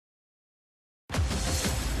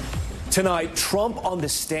Tonight, Trump on the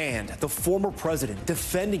stand, the former president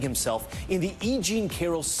defending himself in the E. Jean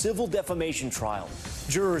Carroll civil defamation trial.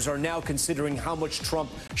 Jurors are now considering how much Trump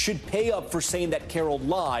should pay up for saying that Carroll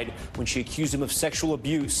lied when she accused him of sexual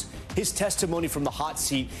abuse, his testimony from the hot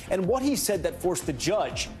seat, and what he said that forced the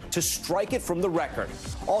judge to strike it from the record.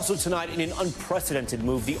 Also tonight, in an unprecedented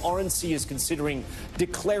move, the RNC is considering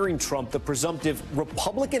declaring Trump the presumptive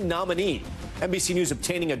Republican nominee. NBC News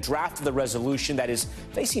obtaining a draft of the resolution that is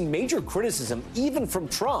facing major criticism, even from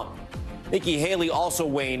Trump. Nikki Haley also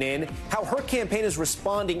weighing in how her campaign is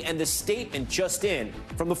responding and the statement just in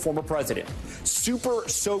from the former president. Super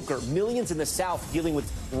soaker, millions in the South dealing with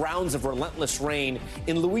rounds of relentless rain.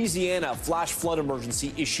 In Louisiana, a flash flood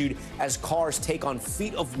emergency issued as cars take on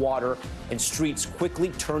feet of water and streets quickly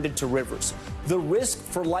turned into rivers. The risk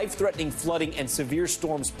for life-threatening flooding and severe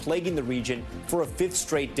storms plaguing the region for a fifth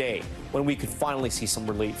straight day when we could finally see some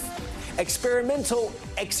relief. Experimental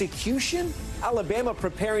execution? Alabama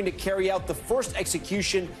preparing to carry out the first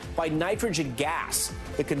execution by nitrogen gas.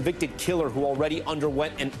 The convicted killer who already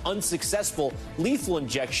underwent an unsuccessful lethal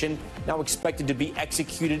injection now expected to be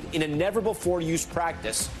executed in a never-before-used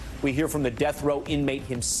practice. We hear from the death row inmate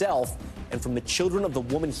himself and from the children of the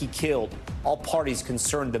woman he killed. All parties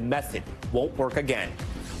concerned the method won't work again.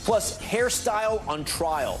 Plus, hairstyle on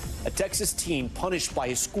trial. A Texas teen punished by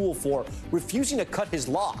his school for refusing to cut his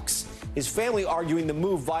locks. His family arguing the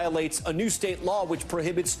move violates a new state law which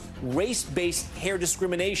prohibits race-based hair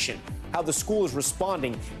discrimination. How the school is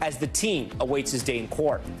responding as the teen awaits his day in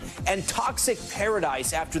court. And toxic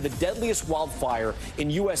paradise after the deadliest wildfire in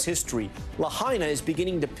U.S. history. Lahaina is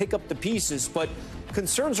beginning to pick up the pieces, but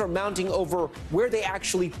concerns are mounting over where they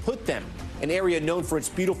actually put them. An area known for its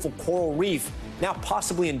beautiful coral reef, now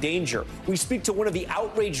possibly in danger. We speak to one of the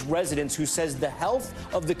outraged residents who says the health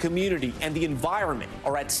of the community and the environment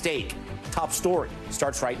are at stake. Top story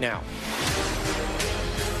starts right now.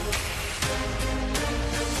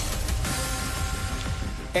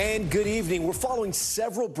 And good evening. We're following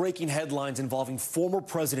several breaking headlines involving former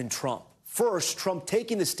President Trump. First, Trump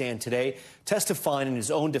taking the stand today, testifying in his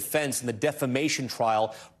own defense in the defamation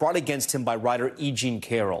trial brought against him by writer E. Jean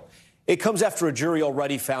Carroll. It comes after a jury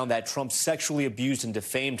already found that Trump sexually abused and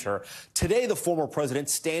defamed her. Today, the former president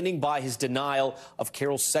standing by his denial of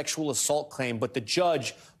Carroll's sexual assault claim, but the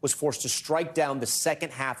judge was forced to strike down the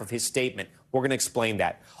second half of his statement. We're going to explain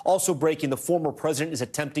that. Also breaking, the former president is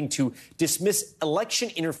attempting to dismiss election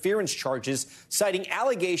interference charges, citing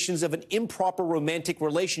allegations of an improper romantic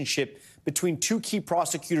relationship between two key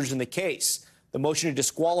prosecutors in the case. The motion to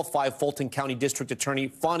disqualify Fulton County District Attorney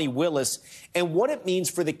Fani Willis and what it means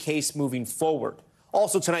for the case moving forward.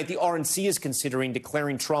 Also tonight, the RNC is considering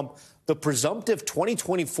declaring Trump the presumptive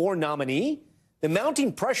 2024 nominee. The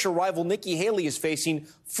mounting pressure rival Nikki Haley is facing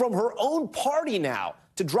from her own party now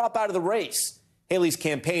to drop out of the race. Haley's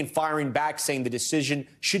campaign firing back, saying the decision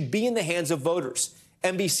should be in the hands of voters.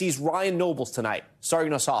 NBC's Ryan Nobles tonight,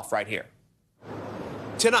 starting us off right here.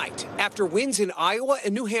 Tonight, after wins in Iowa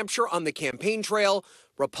and New Hampshire on the campaign trail,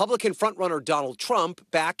 Republican frontrunner Donald Trump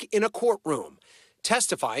back in a courtroom,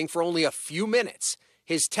 testifying for only a few minutes,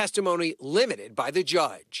 his testimony limited by the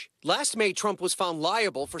judge. Last May, Trump was found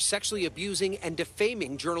liable for sexually abusing and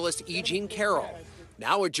defaming journalist E. Jean Carroll.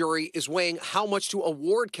 Now a jury is weighing how much to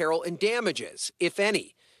award Carroll in damages, if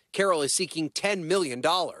any. Carroll is seeking $10 million.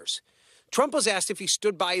 Trump was asked if he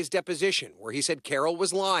stood by his deposition, where he said Carroll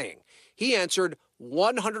was lying. He answered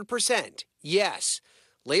 100% yes,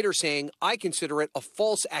 later saying, "I consider it a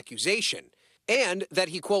false accusation," and that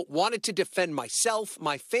he, quote, wanted to defend myself,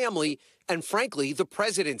 my family, and frankly, the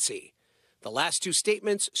presidency. The last two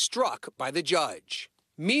statements struck by the judge.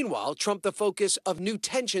 Meanwhile, Trump the focus of new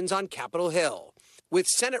tensions on Capitol Hill, with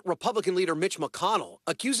Senate Republican leader Mitch McConnell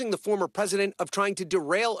accusing the former president of trying to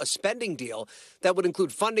derail a spending deal that would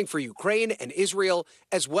include funding for Ukraine and Israel,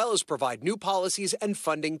 as well as provide new policies and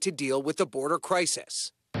funding to deal with the border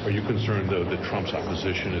crisis. Are you concerned, though, that Trump's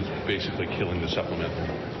opposition is basically killing the supplement?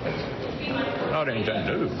 No, they don't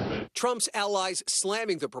do. Trump's allies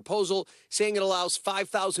slamming the proposal, saying it allows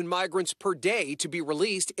 5,000 migrants per day to be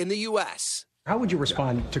released in the U.S. How would you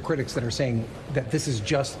respond to critics that are saying that this is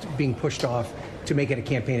just being pushed off to make it a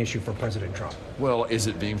campaign issue for President Trump? Well, is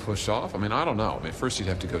it being pushed off? I mean, I don't know. I mean, first you'd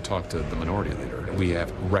have to go talk to the minority leader. We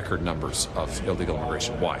have record numbers of illegal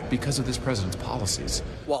immigration. Why? Because of this president's policies.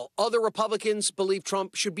 While other Republicans believe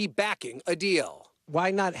Trump should be backing a deal.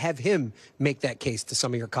 Why not have him make that case to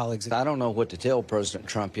some of your colleagues? I don't know what to tell President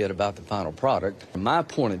Trump yet about the final product. From my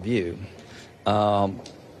point of view,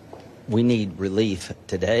 we need relief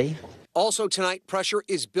today. Also tonight, pressure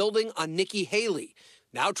is building on Nikki Haley.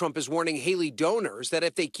 Now Trump is warning Haley donors that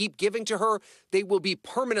if they keep giving to her, they will be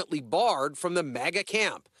permanently barred from the MAGA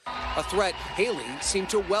camp. A threat Haley seemed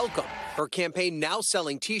to welcome. Her campaign now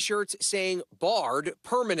selling T-shirts saying barred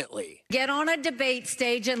permanently. Get on a debate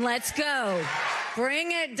stage and let's go.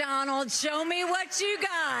 Bring it, Donald. Show me what you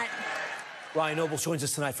got. Ryan Nobles joins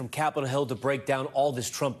us tonight from Capitol Hill to break down all this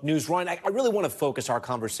Trump news. Ryan, I really want to focus our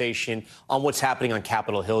conversation on what's happening on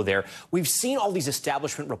Capitol Hill there. We've seen all these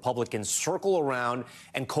establishment Republicans circle around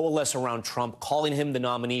and coalesce around Trump, calling him the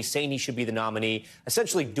nominee, saying he should be the nominee,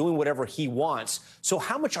 essentially doing whatever he wants. So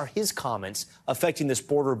how much are his comments affecting this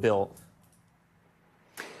border bill?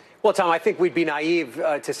 Well, Tom, I think we'd be naive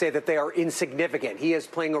to say that they are insignificant. He is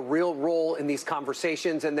playing a real role in these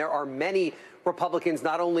conversations, and there are many Republicans,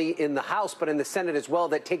 not only in the House, but in the Senate as well,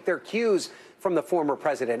 that take their cues from the former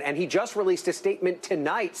president. And he just released a statement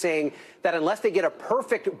tonight saying that unless they get a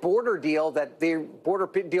perfect border deal, that the border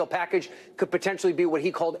deal package could potentially be what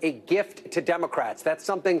he called a gift to Democrats. That's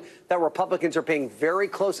something that Republicans are paying very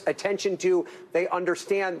close attention to. They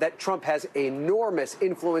understand that Trump has enormous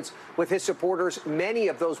influence with his supporters, many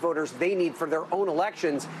of those voters they need for their own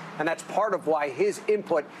elections. And that's part of why his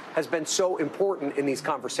input has been so important in these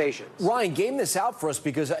conversations. Ryan, game this out for us,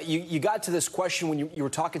 because you got to this question when you were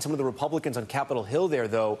talking to some of the Republicans on Capitol Hill there,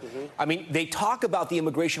 though. I mean, they talk about the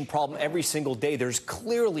immigration problem every single day. There's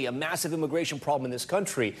clearly a massive immigration problem in this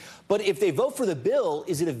country. But if they vote for the bill,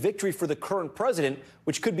 is it a victory for the current president,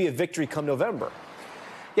 which could be a victory come November?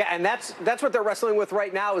 Yeah, and that's what they're wrestling with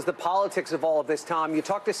right now, is the politics of all of this, Tom. You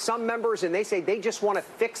talk to some members and they say they just want to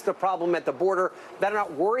fix the problem at the border. They're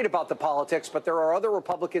not worried about the politics, but there are other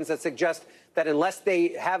Republicans that suggest that unless they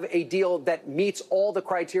have a deal that meets all the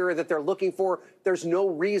criteria that they're looking for, there's no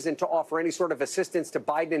reason to offer any sort of assistance to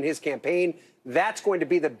Biden and his campaign. That's going to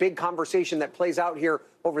be the big conversation that plays out here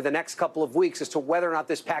over the next couple of weeks as to whether or not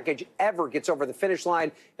this package ever gets over the finish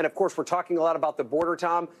line. And of course, we're talking a lot about the border,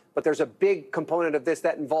 Tom, but there's a big component of this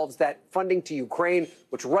that involves that funding to Ukraine,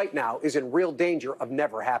 which right now is in real danger of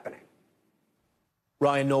never happening.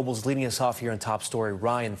 Ryan Nobles leading us off here on Top Story.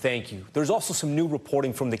 Ryan, thank you. There's also some new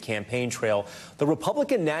reporting from the campaign trail. The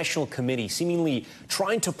Republican National Committee seemingly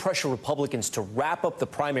trying to pressure Republicans to wrap up the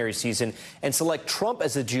primary season and select Trump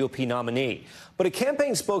as the GOP nominee. But a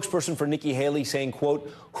campaign spokesperson for Nikki Haley saying,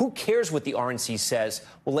 quote, "Who cares what the RNC says?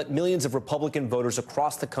 We'll let millions of Republican voters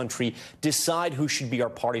across the country decide who should be our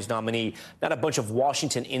party's nominee, not a bunch of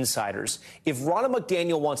Washington insiders. If Ronna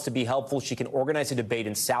McDaniel wants to be helpful, she can organize a debate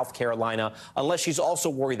in South Carolina, unless she's also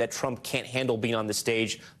worried that Trump can't handle being on the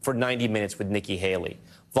stage for 90 minutes with Nikki Haley."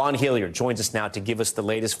 Vaughn Hilliard joins us now to give us the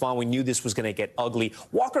latest. Vaughn, we knew this was going to get ugly.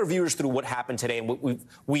 Walk our viewers through what happened today and what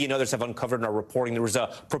we and others have uncovered in our reporting. There was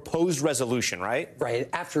a proposed resolution, right? Right.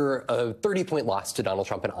 After a 30-point loss to Donald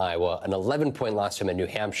Trump in Iowa, an 11-point loss to him in New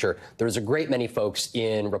Hampshire, there was a great many folks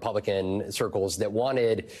in Republican circles that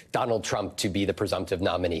wanted Donald Trump to be the presumptive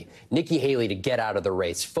nominee, Nikki Haley to get out of the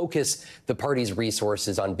race, focus the party's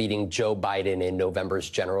resources on beating Joe Biden in November's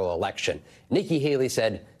general election. Nikki Haley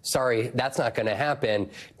said, sorry, that's not going to happen.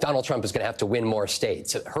 Donald Trump is going to have to win more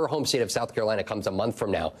states. Her home state of South Carolina comes a month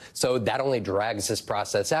from now. So that only drags this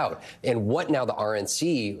process out. And what now the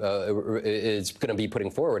RNC is going to be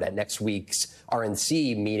putting forward at next week's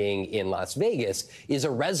RNC meeting in Las Vegas is a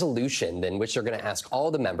resolution in which they're going to ask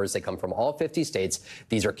all the members, they come from all 50 states,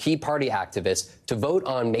 these are key party activists, to vote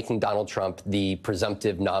on making Donald Trump the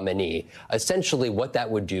presumptive nominee. Essentially, what that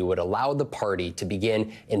would do would allow the party to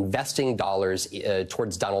begin investing dollars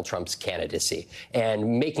towards Donald Trump's candidacy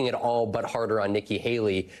and making it all but harder on Nikki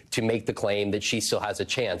Haley to make the claim that she still has a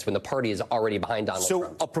chance when the party is already behind Donald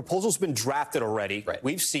Trump. So a proposal's been drafted already. Right.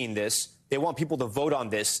 We've seen this. They want people to vote on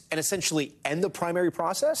this and essentially end the primary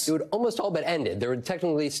process? It would almost all but end it. There would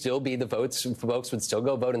technically still be the votes. Folks would still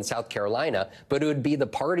go vote in South Carolina, but it would be the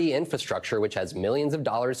party infrastructure, which has millions of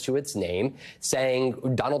dollars to its name,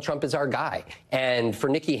 saying Donald Trump is our guy. And for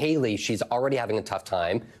Nikki Haley, she's already having a tough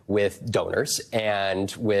time with donors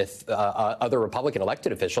and with other Republican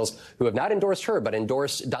elected officials who have not endorsed her, but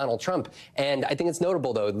endorsed Donald Trump. And I think it's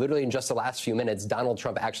notable, though, literally in just the last few minutes, Donald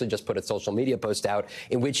Trump actually just put a social media post out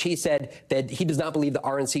in which he said that he does not believe the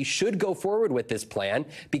RNC should go forward with this plan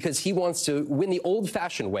because he wants to win the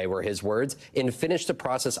old-fashioned way, were his words, and finish the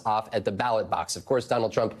process off at the ballot box. Of course,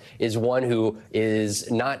 Donald Trump is one who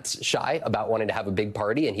is not shy about wanting to have a big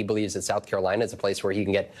party, and he believes that South Carolina is a place where he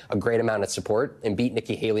can get a great amount of support and beat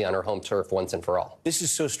Nikki Haley on her home turf once and for all. This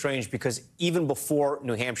is so strange because even before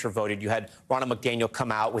New Hampshire voted, you had Ronna McDaniel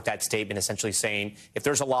come out with that statement essentially saying if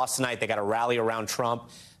there's a loss tonight, they got to rally around Trump.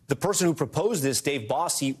 The person who proposed this, Dave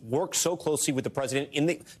Bossie, worked so closely with the president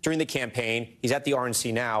during the campaign. He's at the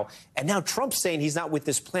RNC now. And now Trump's saying he's not with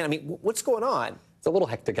this plan. I mean, what's going on? It's a little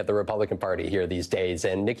hectic at the Republican Party here these days.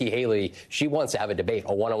 And Nikki Haley, she wants to have a debate,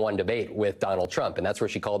 a one-on-one debate with Donald Trump. And that's where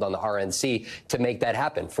she called on the RNC to make that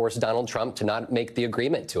happen, force Donald Trump to not make the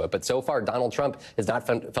agreement to it. But so far, Donald Trump has not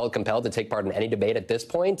felt compelled to take part in any debate at this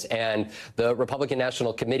point. And the Republican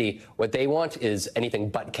National Committee, what they want is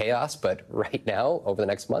anything but chaos. But right now, over the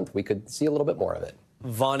next month, we could see a little bit more of it.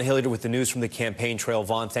 Vaughn Hilliard with the news from the campaign trail.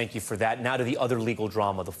 Vaughn, thank you for that. Now to the other legal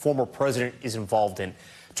drama the former president is involved in.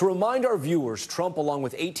 To remind our viewers, Trump, along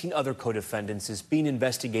with 18 other co-defendants, is being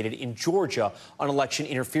investigated in Georgia on election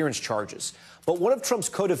interference charges. But one of Trump's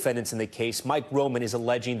co-defendants in the case, Mike Roman, is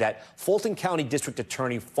alleging that Fulton County District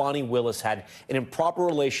Attorney Fani Willis had an improper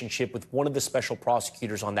relationship with one of the special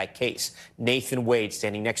prosecutors on that case, Nathan Wade,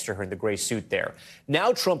 standing next to her in the gray suit there.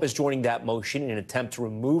 Now Trump is joining that motion in an attempt to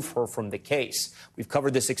remove her from the case. We've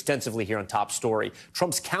covered this extensively here on Top Story.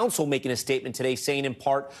 Trump's counsel making a statement today saying, in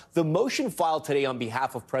part, the motion filed today on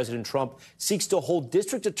behalf of President Trump seeks to hold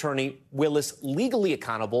District Attorney Willis legally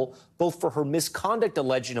accountable, both for her misconduct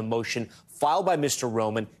alleged in a motion filed by Mr.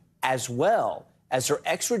 Roman, as well as her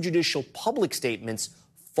extrajudicial public statements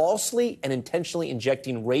falsely and intentionally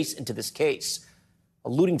injecting race into this case,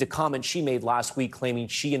 alluding to comments she made last week claiming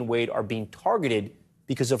she and Wade are being targeted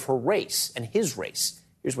because of her race and his race.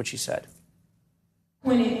 Here's what she said.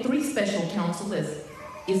 Appointed 3 special counsel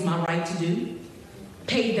is my right to do,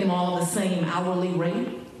 paid them all the same hourly rate.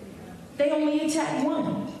 They only attacked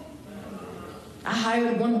one. I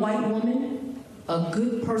hired one white woman, a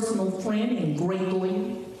good personal friend and great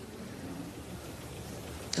lawyer,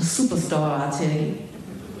 a superstar, I tell you.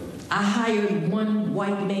 I hired one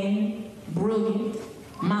white man, brilliant,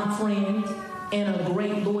 my friend, and a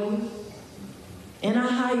great lawyer. And I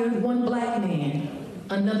hired one black man,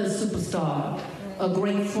 another superstar, a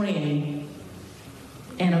great friend,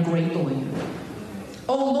 and a great lawyer.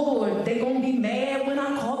 Oh Lord, they gonna be mad when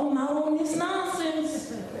I call them out on this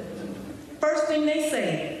nonsense. First thing they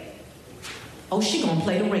say, oh, she gonna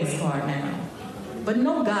play the race card now. But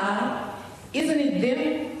no, God, isn't it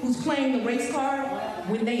them who's playing the race card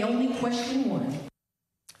when they only question one?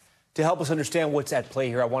 To help us understand what's at play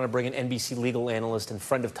here, I want to bring in NBC legal analyst and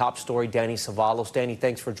friend of Top Story, Danny Savalos. Danny,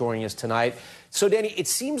 thanks for joining us tonight. So, Danny, it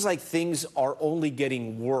seems like things are only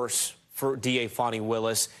getting worse for DA Fani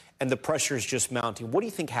Willis, and the pressure is just mounting. What do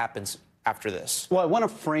you think happens after this? Well, I want to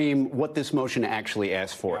frame what this motion actually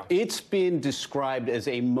asks for. Yeah. It's been described as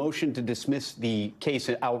a motion to dismiss the case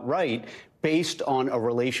outright based on a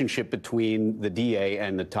relationship between the DA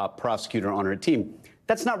and the top prosecutor on her team.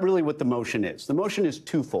 That's not really what the motion is. The motion is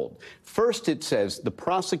twofold. First, it says the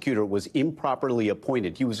prosecutor was improperly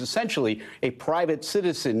appointed. He was essentially a private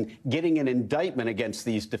citizen getting an indictment against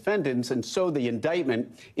these defendants, and so the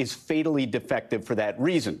indictment is fatally defective for that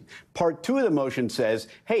reason. Part 2 of the motion says,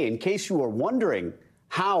 hey, in case you are wondering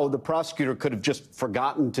how the prosecutor could have just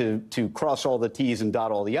forgotten to cross all the T's and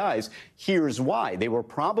dot all the I's, here's why. They were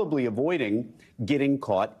probably avoiding getting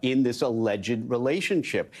caught in this alleged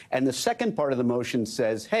relationship. And the second part of the motion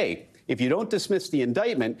says, hey, if you don't dismiss the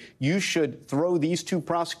indictment, you should throw these 2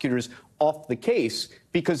 prosecutors off the case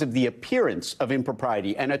because of the appearance of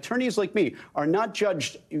impropriety. And attorneys like me are not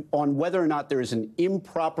judged on whether or not there is an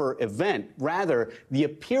improper event. Rather, the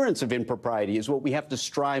appearance of impropriety is what we have to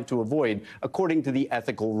strive to avoid according to the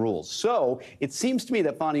ethical rules. So it seems to me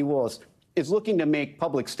that Fani Willis is looking to make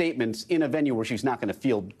public statements in a venue where she's not going to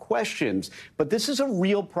field questions. But this is a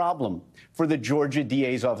real problem for the Georgia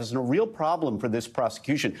DA's office and a real problem for this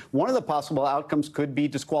prosecution. One of the possible outcomes could be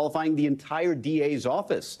disqualifying the entire DA's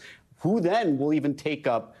office. Who then will even take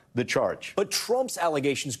up the charge? But Trump's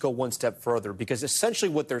allegations go one step further, because essentially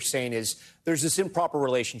what they're saying is there's this improper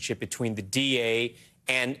relationship between the DA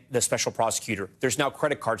and the special prosecutor. There's now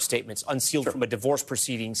credit card statements unsealed from a divorce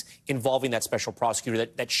proceedings involving that special prosecutor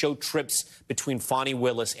that show trips between Fani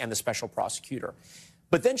Willis and the special prosecutor.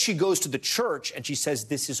 But then she goes to the church and she says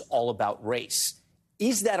this is all about race.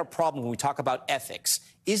 Is that a problem when we talk about ethics?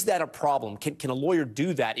 Is that a problem? Can a lawyer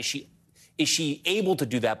do that? Is she able to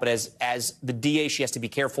do that? But as the DA, she has to be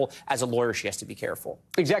careful. As a lawyer, she has to be careful.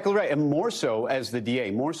 Exactly right. And more so as the DA,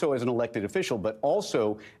 more so as an elected official, but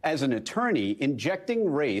also as an attorney,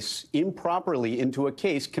 injecting race improperly into a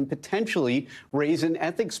case can potentially raise an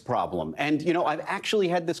ethics problem. And, you know, I've actually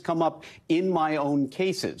had this come up in my own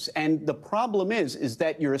cases. And the problem is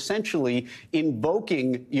that you're essentially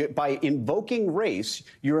by invoking race,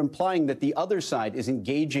 you're implying that the other side is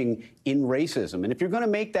engaging in racism. And if you're going to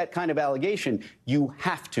make that kind of allegation, you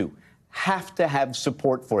have to have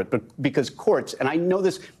support for it. But because courts, and I know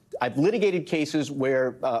this, I've litigated cases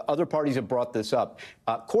where other parties have brought this up.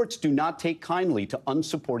 Courts do not take kindly to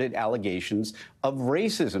unsupported allegations of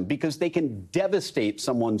racism because they can devastate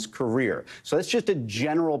someone's career. So that's just a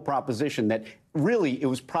general proposition that really it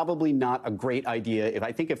was probably not a great idea.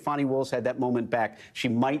 I think if Fani Willis had that moment back, she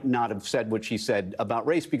might not have said what she said about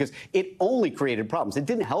race because it only created problems. It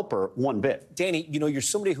didn't help her one bit. Danny, you know, you're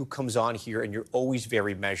somebody who comes on here and you're always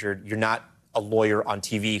very measured. You're not a lawyer on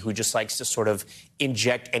TV who just likes to sort of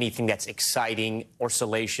inject anything that's exciting or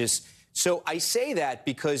salacious. So I say that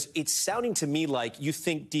because it's sounding to me like you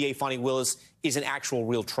think DA Fani Willis is in actual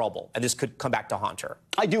real trouble, and this could come back to haunt her.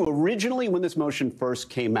 I do. Originally, when this motion first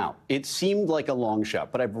came out, it seemed like a long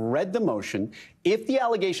shot, but I've read the motion. If the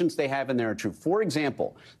allegations they have in there are true, for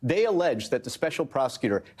example, they allege that the special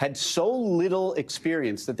prosecutor had so little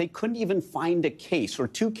experience that they couldn't even find a case or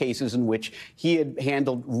two cases in which he had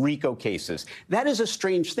handled RICO cases. That is a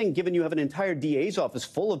strange thing, given you have an entire DA's office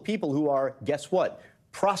full of people who are, guess what?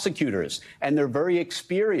 Prosecutors, and they're very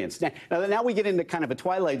experienced. Now we get into kind of a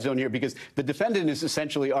twilight zone here because the defendant is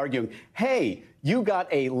essentially arguing, hey, you got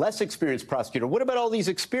a less experienced prosecutor. What about all these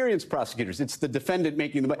experienced prosecutors? It's the defendant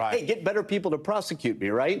making the hey, get better people to prosecute me,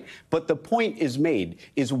 right? But the point is made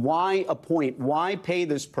is why pay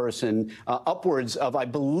this person upwards of, I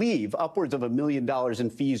believe, upwards of $1 million in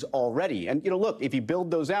fees already? And, you know, look, if he billed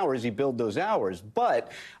those hours, he billed those hours.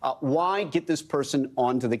 But why get this person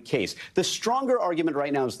onto the case? The stronger argument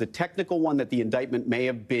right now is the technical one that the indictment may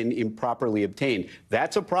have been improperly obtained.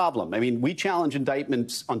 That's a problem. I mean, we challenge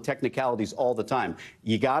indictments on technicalities all the time.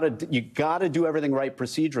 You gotta do everything right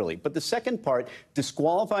procedurally. But the second part,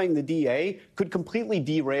 disqualifying the DA, could completely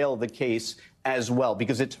derail the case as well,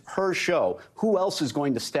 because it's her show. Who else is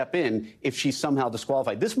going to step in if she's somehow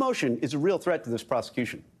disqualified? This motion is a real threat to this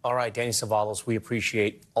prosecution. All right, Danny Savalos, we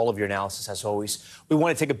appreciate all of your analysis, as always. We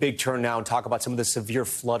want to take a big turn now and talk about some of the severe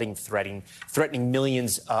flooding threatening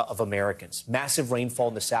millions of Americans. Massive rainfall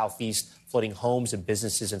in the southeast, flooding homes and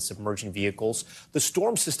businesses and submerging vehicles. The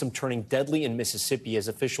storm system turning deadly in Mississippi as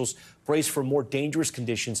officials brace for more dangerous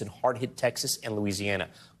conditions in hard-hit Texas and Louisiana.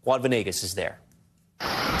 Juan Venegas is there.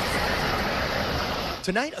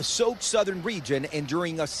 Tonight, a soaked southern region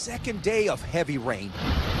enduring a second day of heavy rain.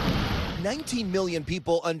 19 million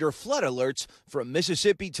people under flood alerts from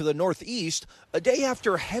Mississippi to the northeast, a day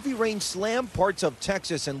after heavy rain slammed parts of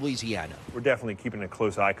Texas and Louisiana. We're definitely keeping a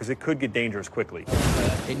close eye because it could get dangerous quickly.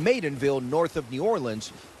 In Maidenville, north of New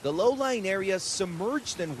Orleans, the low-lying area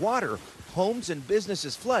submerged in water. Homes and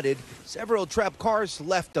businesses flooded, several trapped cars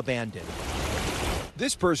left abandoned.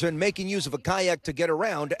 This person making use of a kayak to get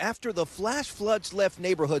around after the flash floods left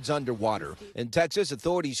neighborhoods underwater. In Texas,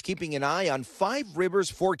 authorities keeping an eye on 5 rivers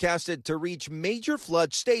forecasted to reach major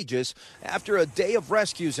flood stages after a day of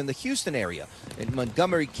rescues in the Houston area. In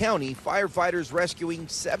Montgomery County, firefighters rescuing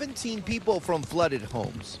 17 people from flooded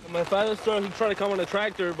homes. My father's son, he tried to come on a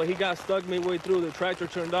tractor, but he got stuck midway through. The tractor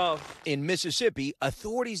turned off. In Mississippi,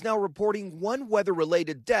 authorities now reporting one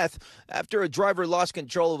weather-related death after a driver lost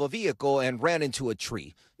control of a vehicle and ran into a tree.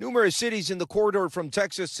 Numerous cities in the corridor from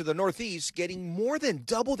Texas to the northeast getting more than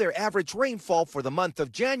double their average rainfall for the month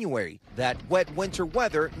of January. That wet winter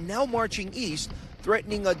weather now marching east,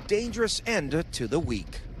 threatening a dangerous end to the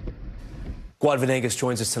week. Guad Venegas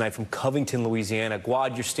joins us tonight from Covington, Louisiana.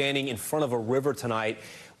 Guad, you're standing in front of a river tonight.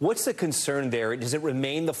 What's the concern there? Does it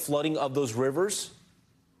remain the flooding of those rivers?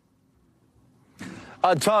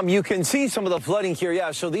 Tom, you can see some of the flooding here. Yeah,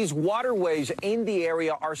 so these waterways in the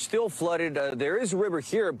area are still flooded. There is a river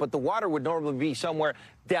here, but the water would normally be somewhere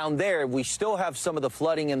down there. We still have some of the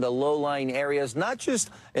flooding in the low-lying areas, not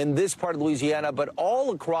just in this part of Louisiana, but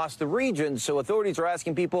all across the region. So authorities are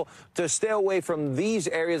asking people to stay away from these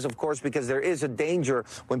areas, of course, because there is a danger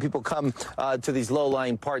when people come to these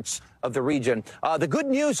low-lying parts of the region. The good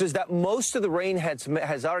news is that most of the rain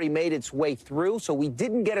has already made its way through, so we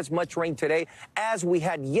didn't get as much rain today as we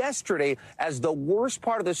had yesterday, as the worst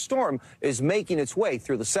part of the storm is making its way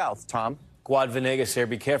through the south. Tom? Guad Venegas here.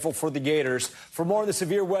 Be careful for the Gators. For more on the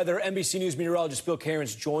severe weather, NBC News meteorologist Bill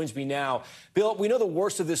Cairns joins me now. Bill, we know the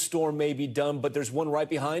worst of this storm may be done, but there's one right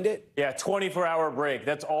behind it? Yeah, 24-hour break.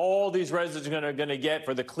 That's all these residents are going to get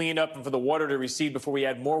for the cleanup and for the water to recede before we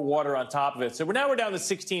add more water on top of it. So we're down to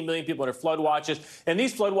 16 million people under flood watches. And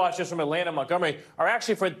these flood watches from Atlanta and Montgomery are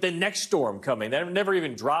actually for the next storm coming. They've never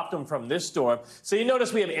even dropped them from this storm. So you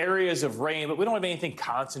notice we have areas of rain, but we don't have anything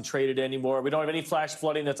concentrated anymore. We don't have any flash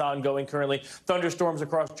flooding that's ongoing currently. Thunderstorms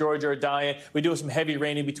across Georgia are dying. We do have some heavy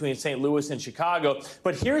rain in between St. Louis and Chicago.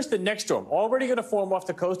 But here's the next storm, already going to form off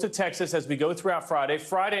the coast of Texas as we go throughout Friday.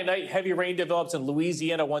 Friday night, heavy rain develops in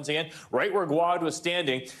Louisiana once again, right where Guad was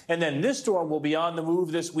standing. And then this storm will be on the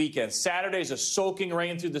move this weekend. Saturday's a soaking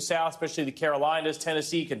rain through the south, especially the Carolinas,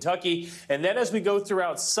 Tennessee, Kentucky. And then as we go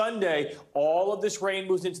throughout Sunday, all of this rain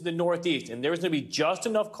moves into the northeast. And there's going to be just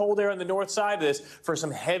enough cold air on the north side of this for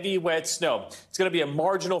some heavy, wet snow. It's going to be a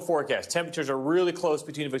marginal forecast. Temperatures are really close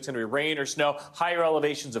between if it's going to be rain or snow. Higher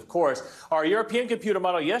elevations, of course. Our European computer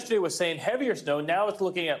model yesterday was saying heavier snow. Now it's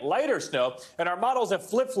looking at lighter snow. And our models have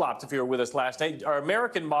flip-flopped if you were with us last night. Our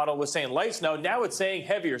American model was saying light snow. Now it's saying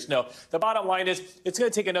heavier snow. The bottom line is it's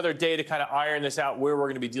going to take another day to kind of iron this out where we're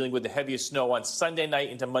going to be dealing with the heaviest snow on Sunday night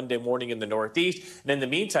into Monday morning in the northeast. And in the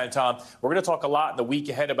meantime, Tom, we're going to talk a lot in the week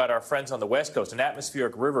ahead about our friends on the West Coast. An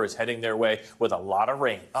atmospheric river is heading their way with a lot of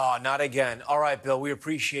rain. Oh, not again. All right, Bill, we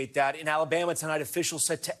appreciate that. In Alabama tonight, officials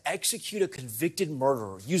set to execute a convicted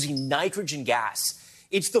murderer using nitrogen gas.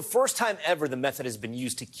 It's the first time ever the method has been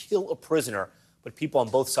used to kill a prisoner. But people on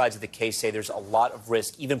both sides of the case say there's a lot of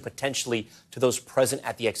risk, even potentially to those present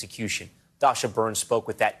at the execution. Dasha Burns spoke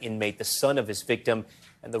with that inmate, the son of his victim,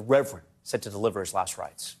 and the reverend set to deliver his last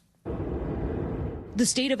rites. The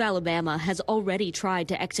state of Alabama has already tried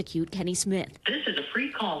to execute Kenny Smith. This is a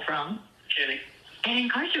free call from Kenny, an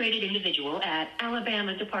incarcerated individual at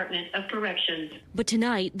Alabama Department of Corrections. But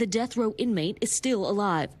tonight, the death row inmate is still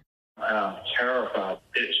alive. I'm terrified.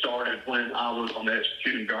 It started when I was on the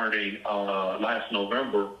executing guarding last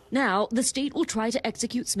November. Now, the state will try to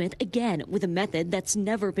execute Smith again with a method that's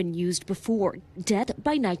never been used before, death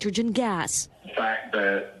by nitrogen gas. The fact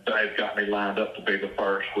that they've got me lined up to be the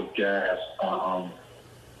first with gas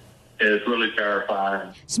is really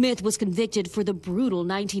terrifying. Smith was convicted for the brutal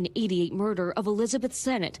 1988 murder of Elizabeth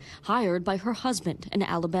Sennett, hired by her husband, an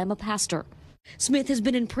Alabama pastor. Smith has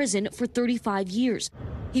been in prison for 35 years.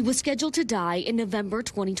 He was scheduled to die in November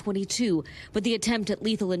 2022, but the attempt at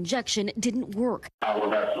lethal injection didn't work. I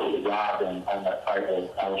was absolutely writhing on that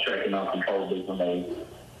table. I was shaking uncontrollably when they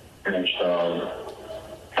finished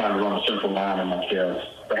trying to run a central line in my chest.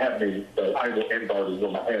 They had me, the table inverted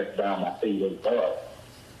with my head down, my feet was up.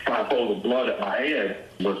 Trying to pull the blood at my head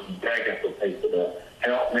was begging for people to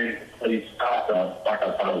help me, please stop. Like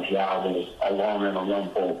I told you, I was alone in a room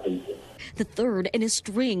full of people. The third in a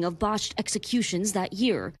string of botched executions that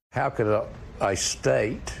year. How could a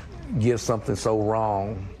state give something so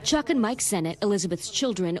wrong? Chuck and Mike Sennett, Elizabeth's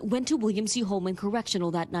children, went to William C. Holman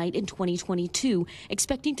Correctional that night in 2022,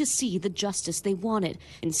 expecting to see the justice they wanted.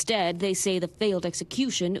 Instead, they say the failed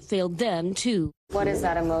execution failed them, too. What is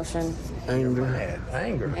that emotion? Anger.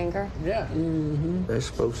 Anger? Yeah. Mm-hmm. They're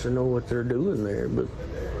supposed to know what they're doing there, but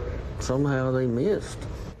somehow they missed.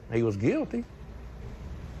 He was guilty.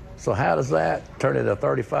 So how does that turn into a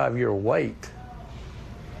 35-year wait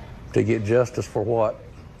to get justice for what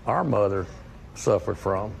our mother suffered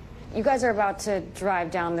from? You guys are about to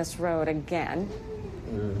drive down this road again,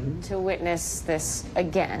 to witness this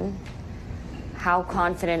again. How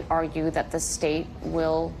confident are you that the state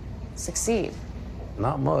will succeed?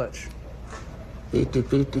 Not much.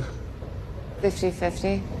 50-50.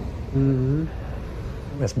 50-50? Mm-hmm.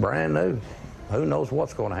 It's brand new. Who knows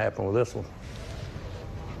what's going to happen with this one?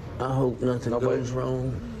 I hope nothing goes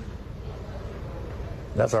wrong.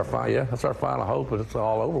 That's our final hope, but it's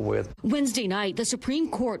all over with. Wednesday night, the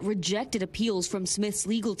Supreme Court rejected appeals from Smith's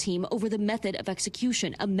legal team over the method of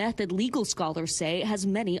execution, a method legal scholars say has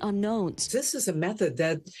many unknowns. This is a method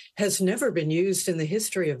that has never been used in the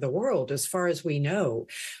history of the world, as far as we know.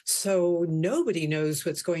 So nobody knows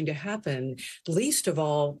what's going to happen, least of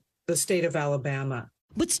all the state of Alabama.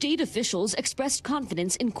 But state officials expressed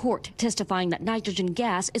confidence in court, testifying that nitrogen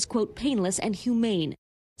gas is, quote, painless and humane.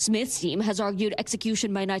 Smith's team has argued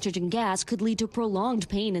execution by nitrogen gas could lead to prolonged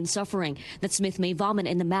pain and suffering, that Smith may vomit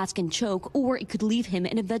in the mask and choke, or it could leave him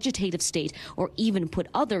in a vegetative state, or even put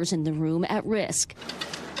others in the room at risk.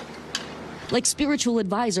 Like spiritual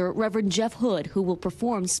advisor Reverend Jeff Hood, who will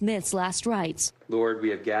perform Smith's last rites. Lord, we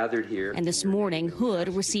have gathered here. And this morning,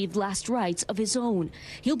 Hood received last rites of his own.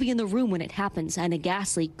 He'll be in the room when it happens, and a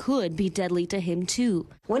gas leak could be deadly to him, too.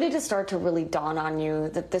 When did it start to really dawn on you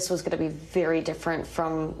that this was going to be very different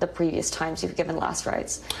from the previous times you've given last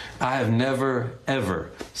rites? I have never,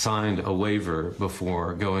 ever signed a waiver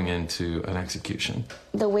before going into an execution.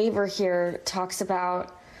 The waiver here talks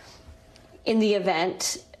about in the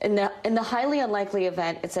event, in the highly unlikely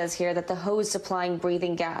event, it says here that the hose supplying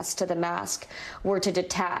breathing gas to the mask were to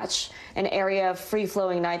detach, an area of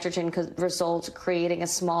free-flowing nitrogen could result, creating a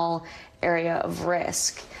small area of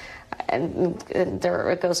risk. And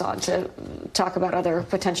there it goes on to talk about other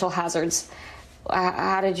potential hazards.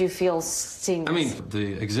 How did you feel seeing this? I mean,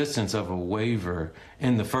 the existence of a waiver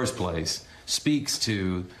in the first place speaks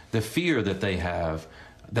to the fear that they have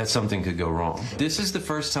that something could go wrong. This is the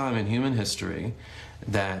first time in human history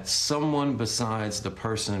that someone besides the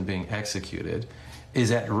person being executed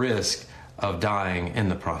is at risk of dying in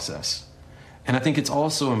the process. And I think it's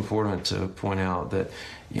also important to point out that,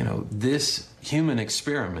 you know, this human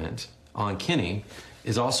experiment on Kenny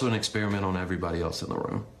is also an experiment on everybody else in the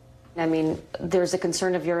room. I mean, there's a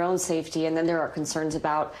concern of your own safety, and then there are concerns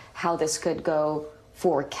about how this could go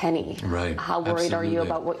for Kenny. Right. How worried are you Absolutely.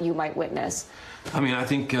 about what you might witness? I mean, I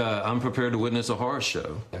think I'm prepared to witness a horror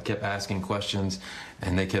show. I kept asking questions,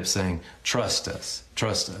 and they kept saying, trust us,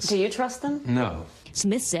 trust us. Do you trust them? No.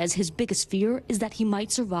 Smith says his biggest fear is that he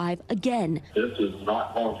might survive again. This is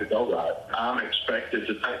not going to go right. I'm expected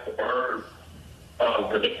to take the word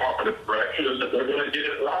of the Department of Corrections that they're going to get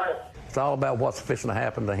it right. It's all about what's fixing to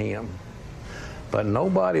happen to him. But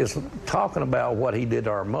nobody is talking about what he did to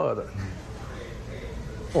our mother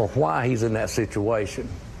or why he's in that situation,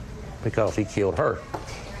 because he killed her.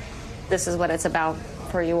 This is what it's about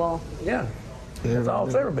for you all. Yeah, that's all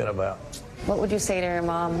it's ever been about. What would you say to your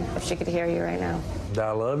mom if she could hear you right now?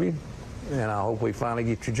 I love you, and I hope we finally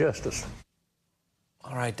get you justice.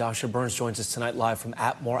 All right, Dasha Burns joins us tonight live from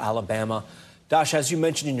Atmore, Alabama. Dasha, as you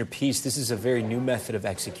mentioned in your piece, this is a very new method of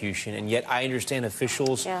execution, and yet I understand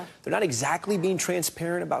officials, they're not exactly being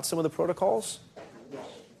transparent about some of the protocols.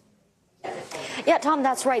 Yeah, Tom,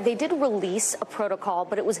 that's right. They did release a protocol,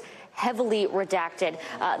 but it was heavily redacted.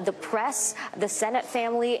 The press, the Senate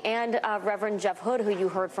family, and Reverend Jeff Hood, who you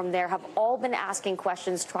heard from there, have all been asking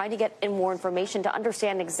questions, trying to get in more information to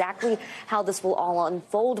understand exactly how this will all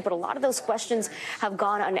unfold. But a lot of those questions have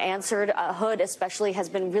gone unanswered. Hood especially has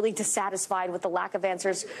been really dissatisfied with the lack of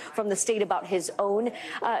answers from the state about his own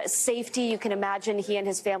safety. You can imagine he and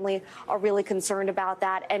his family are really concerned about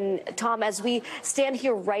that. And Tom, as we stand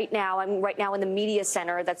here right now, I'm right now in the media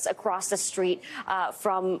center that's across the street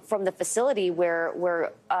from the facility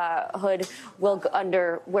where Hood will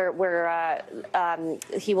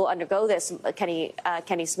he will undergo this.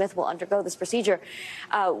 Kenny Smith will undergo this procedure.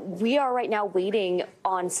 We are right now waiting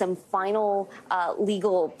on some final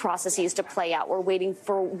legal processes to play out. We're waiting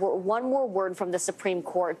for one more word from the Supreme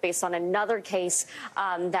Court based on another case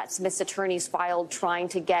that Smith's attorneys filed, trying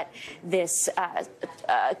to get this,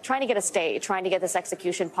 trying to get a stay, trying to get this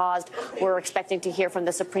execution paused. We're expecting to hear from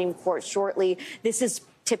the Supreme Court shortly. This is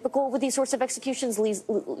typical with these sorts of executions.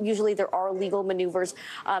 Usually there are legal maneuvers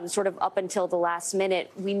sort of up until the last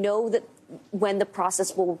minute. We know that when the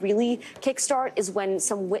process will really kickstart is when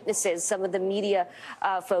some witnesses, some of the media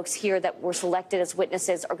folks here that were selected as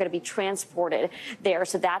witnesses, are going to be transported there.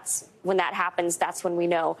 So that's when that happens. That's when we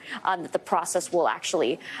know that the process will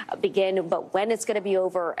actually begin. But when it's going to be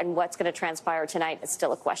over and what's going to transpire tonight is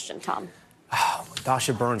still a question, Tom.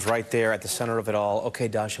 Dasha Burns right there at the center of it all. Okay,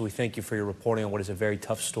 Dasha, we thank you for your reporting on what is a very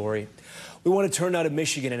tough story. We want to turn now to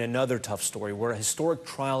Michigan and another tough story where a historic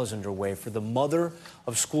trial is underway for the mother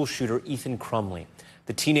of school shooter Ethan Crumbley.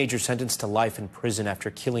 The teenager sentenced to life in prison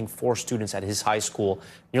after killing 4 students at his high school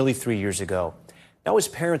nearly 3 years ago. Now his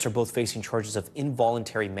parents are both facing charges of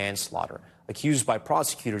involuntary manslaughter, accused by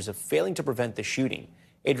prosecutors of failing to prevent the shooting.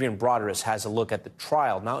 Adrian Broderis has a look at the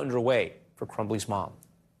trial now underway for Crumbley's mom.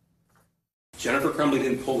 Jennifer Crumbley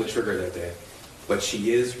didn't pull the trigger that day, but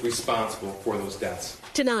she is responsible for those deaths.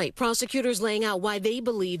 Tonight, prosecutors laying out why they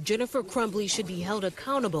believe Jennifer Crumbley should be held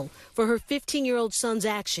accountable for her 15-year-old son's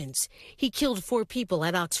actions. He killed 4 people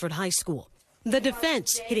at Oxford High School. The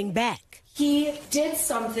defense hitting back. He did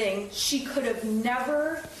something she could have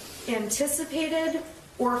never anticipated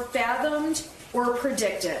or fathomed or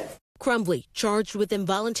predicted. Crumbley charged with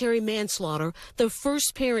involuntary manslaughter, the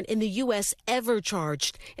first parent in the U.S. ever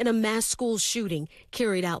charged in a mass school shooting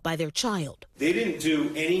carried out by their child. They didn't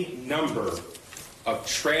do any number of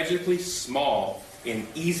tragically small and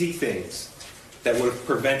easy things that would have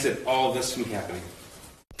prevented all of this from happening.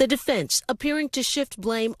 The defense appearing to shift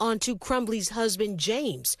blame onto Crumbley's husband,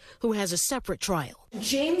 James, who has a separate trial.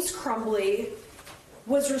 James Crumbley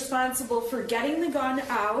was responsible for getting the gun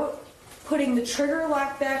out, putting the trigger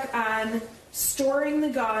lock back on, storing the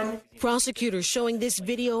gun. Prosecutors showing this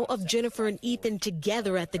video of Jennifer and Ethan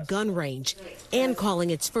together at the gun range and calling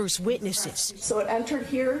its first witnesses. So it entered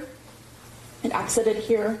here and exited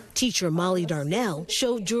here. Teacher Molly Darnell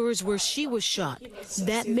showed jurors where she was shot.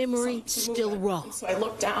 That memory still raw. So I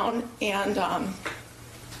looked down and I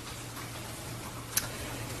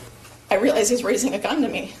realized he's raising a gun to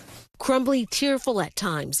me. Crumbley tearful at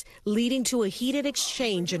times, leading to a heated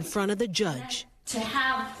exchange in front of the judge. to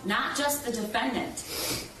have not just the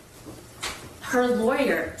defendant, her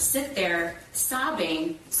lawyer sit there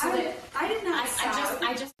sobbing. I did not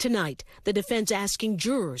sob. Tonight, the defense asking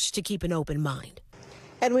jurors to keep an open mind.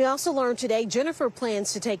 And we also learned today Jennifer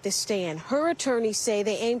plans to take the stand. Her attorneys say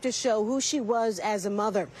they aim to show who she was as a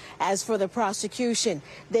mother. As for the prosecution,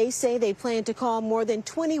 they say they plan to call more than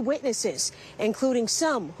 20 witnesses, including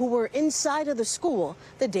some who were inside of the school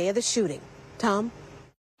the day of the shooting. Tom?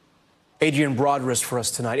 Adrian Broadrist for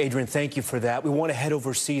us tonight. Adrian, thank you for that. We want to head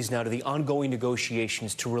overseas now to the ongoing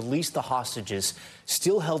negotiations to release the hostages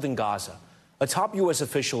still held in Gaza. A top U.S.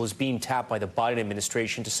 official is being tapped by the Biden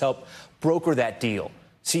administration to help broker that deal.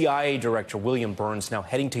 CIA Director William Burns now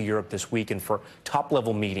heading to Europe this weekend for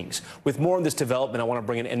top-level meetings. With more on this development, I want to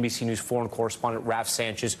bring in NBC News foreign correspondent Raf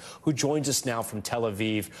Sanchez, who joins us now from Tel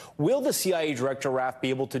Aviv. Will the CIA Director, Raf,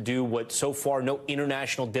 be able to do what so far no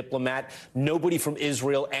international diplomat, nobody from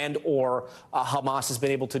Israel and or Hamas has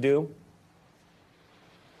been able to do?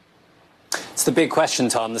 It's the big question,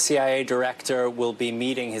 Tom. The CIA director will be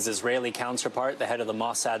meeting his Israeli counterpart, the head of the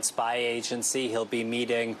Mossad spy agency. He'll be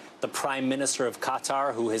meeting the Prime Minister of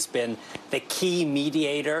Qatar, who has been the key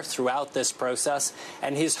mediator throughout this process.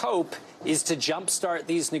 And his hope is to jumpstart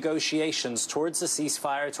these negotiations towards a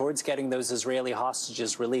ceasefire, towards getting those Israeli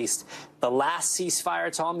hostages released. The last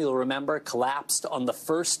ceasefire, Tom, you'll remember, collapsed on the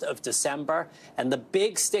 1st of December. And the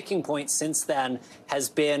big sticking point since then has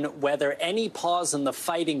been whether any pause in the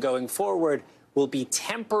fighting going forward will be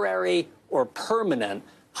temporary or permanent.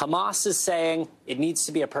 Hamas is saying it needs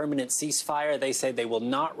to be a permanent ceasefire. They say they will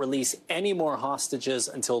not release any more hostages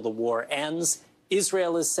until the war ends.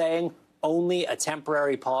 Israel is saying only a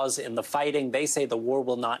temporary pause in the fighting. They say the war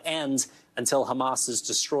will not end until Hamas is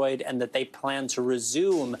destroyed and that they plan to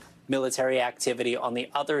resume military activity on the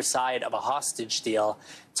other side of a hostage deal.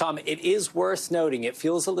 Tom, it is worth noting, it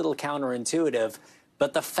feels a little counterintuitive,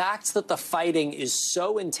 but the fact that the fighting is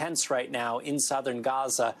so intense right now in southern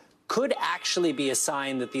Gaza could actually be a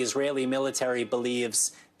sign that the Israeli military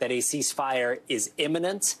believes that a ceasefire is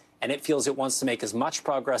imminent, and it feels it wants to make as much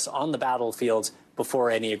progress on the battlefield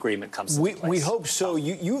before any agreement comes into place. We hope so.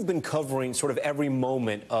 You've been covering sort of every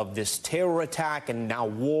moment of this terror attack and now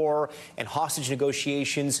war and hostage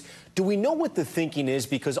negotiations. Do we know what the thinking is?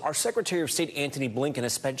 Because our Secretary of State, Antony Blinken,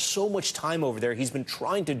 has spent so much time over there. He's been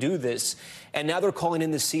trying to do this, and now they're calling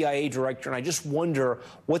in the CIA director, and I just wonder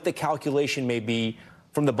what the calculation may be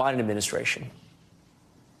from the Biden administration.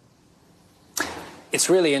 It's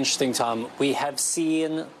really interesting, Tom. We have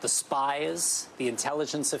seen the spies, the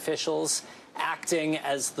intelligence officials, acting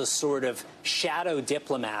as the sort of shadow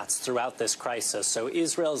diplomats throughout this crisis. So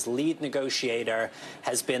Israel's lead negotiator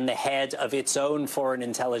has been the head of its own foreign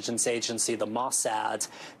intelligence agency, the Mossad.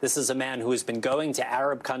 This is a man who has been going to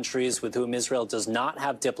Arab countries with whom Israel does not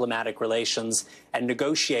have diplomatic relations and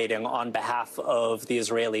negotiating on behalf of the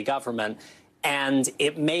Israeli government. And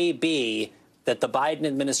it may be that the Biden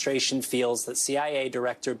administration feels that CIA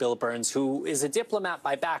Director Bill Burns, who is a diplomat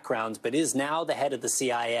by background but is now the head of the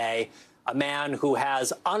CIA, a man who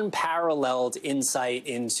has unparalleled insight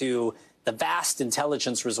into the vast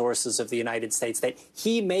intelligence resources of the United States, that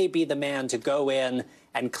he may be the man to go in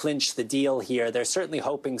and clinch the deal here. They're certainly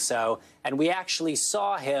hoping so. And we actually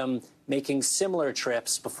saw him making similar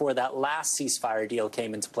trips before that last ceasefire deal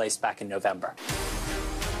came into place back in November.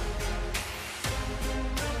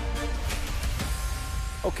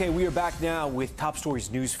 Okay, we are back now with Top Stories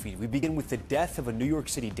newsfeed. We begin with the death of a New York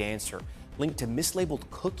City dancer linked to mislabeled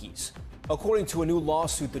cookies. According to a new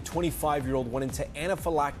lawsuit, the 25-year-old went into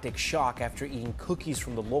anaphylactic shock after eating cookies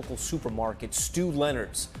from the local supermarket, Stu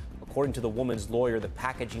Leonard's. According to the woman's lawyer, the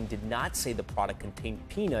packaging did not say the product contained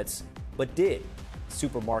peanuts, but did. The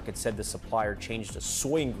supermarket said the supplier changed a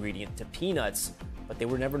soy ingredient to peanuts, but they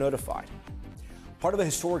were never notified. Part of a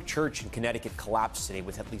historic church in Connecticut collapsed today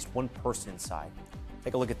with at least one person inside.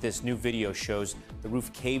 Take a look at this. New video shows the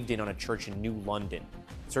roof caved in on a church in New London.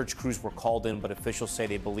 Search crews were called in, but officials say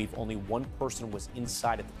they believe only one person was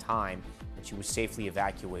inside at the time and she was safely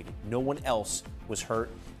evacuated. No one else was hurt.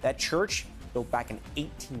 That church, built back in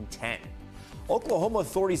 1810. Oklahoma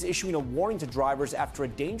authorities issuing a warning to drivers after a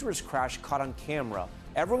dangerous crash caught on camera.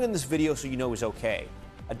 Everyone in this video, so you know, is okay.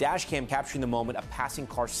 A dash cam capturing the moment a passing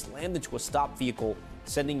car slammed into a stopped vehicle,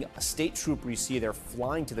 sending a state trooper you see there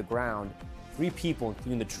flying to the ground. 3 people,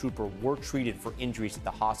 including the trooper, were treated for injuries at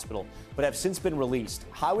the hospital, but have since been released.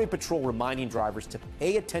 Highway Patrol reminding drivers to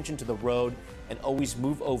pay attention to the road and always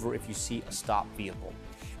move over if you see a stopped vehicle.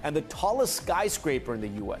 And the tallest skyscraper in the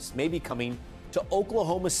U.S. may be coming to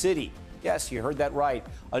Oklahoma City. Yes, you heard that right.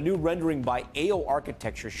 A new rendering by AO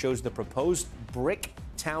Architecture shows the proposed Brick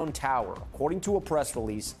Town Tower. According to a press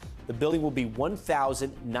release, The building will be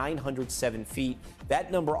 1,907 feet.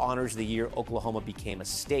 That number honors the year Oklahoma became a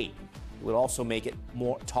state. It would also make it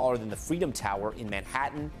more taller than the Freedom Tower in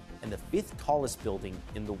Manhattan and the 5th tallest building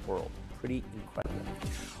in the world. Pretty incredible.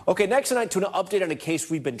 Okay, next tonight, to an update on a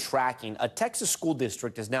case we've been tracking. A Texas school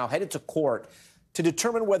district is now headed to court to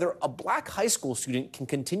determine whether a black high school student can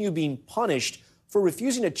continue being punished for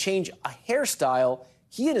refusing to change a hairstyle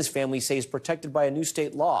he and his family say is protected by a new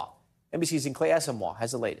state law. NBC's Zincle Asamoah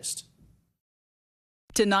has the latest.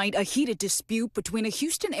 Tonight, a heated dispute between a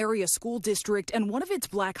Houston area school district and one of its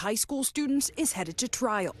black high school students is headed to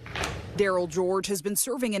trial. Daryl George has been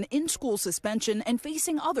serving an in-school suspension and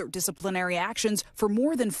facing other disciplinary actions for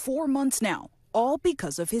more than 4 months now, all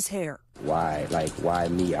because of his hair. Why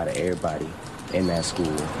me out of everybody in that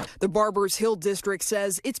school? The Barbers Hill district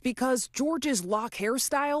says it's because George's lock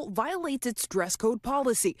hairstyle violates its dress code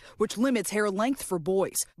policy, which limits hair length for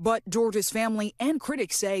boys. But George's family and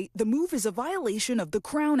critics say the move is a violation of the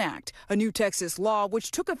Crown Act, a new Texas law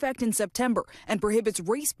which took effect in September and prohibits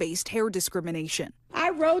race-based hair discrimination.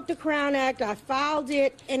 I wrote the Crown Act, I filed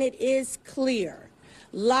it, and it is clear.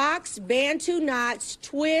 Locks, bantu knots,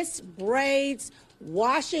 twists, braids,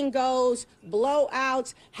 wash and goes,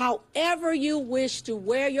 blowouts, however you wish to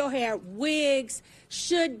wear your hair, wigs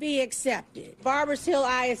should be accepted. Barbers Hill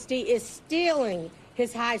ISD is stealing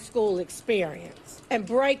his high school experience and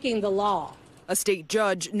breaking the law. A state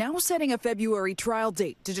judge now setting a February trial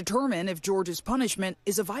date to determine if George's punishment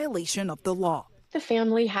is a violation of the law. The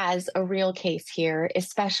family has a real case here,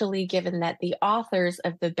 especially given that the authors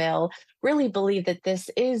of the bill really believe that this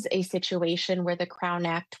is a situation where the Crown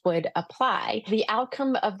Act would apply. The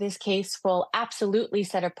outcome of this case will absolutely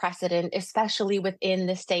set a precedent, especially within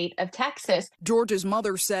the state of Texas. George's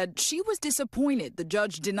mother said she was disappointed the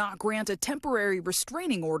judge did not grant a temporary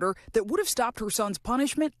restraining order that would have stopped her son's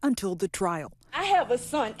punishment until the trial. I have a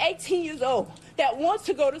son, 18 years old, that wants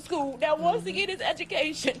to go to school, that wants to get his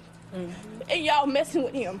education. And y'all messing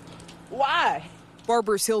with him. Why?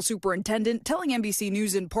 Barbers Hill superintendent telling NBC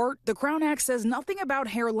News in part the Crown Act says nothing about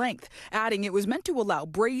hair length, adding it was meant to allow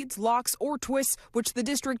braids, locks, or twists, which the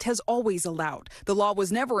district has always allowed. The law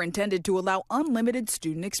was never intended to allow unlimited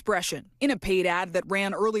student expression. In a paid ad that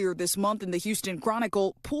ran earlier this month in the Houston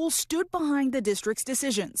Chronicle, Poole stood behind the district's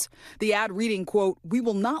decisions. The ad reading, quote, "We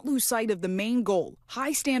will not lose sight of the main goal,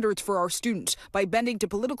 high standards for our students, by bending to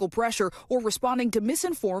political pressure or responding to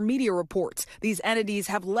misinformed media reports. These entities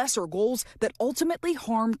have lesser goals that ultimately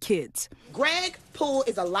harm kids." Greg Poole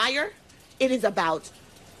is a liar. It is about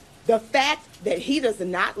the fact that he does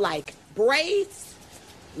not like braids,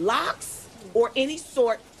 locks, or any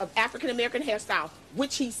sort of African-American hairstyle,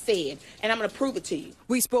 which he said, and I'm going to prove it to you.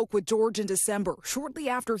 We spoke with George in December, shortly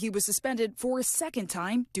after he was suspended for a second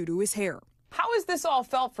time due to his hair. How has this all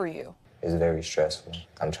felt for you? It's very stressful.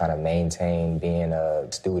 I'm trying to maintain being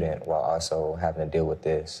a student while also having to deal with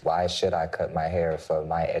this. Why should I cut my hair for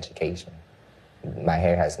my education? My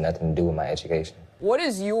hair has nothing to do with my education. What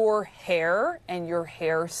does your hair and your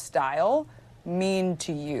hairstyle mean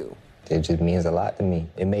to you? It just means a lot to me.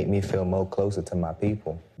 It made me feel more closer to my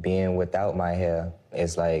people. Being without my hair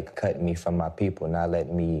is like cutting me from my people, not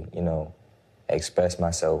letting me, express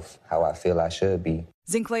myself how I feel I should be.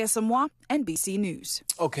 Zincle Asamoah, NBC News.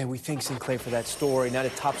 Okay, we thank Sinclair for that story. Now to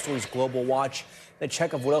Top Stories Global Watch, a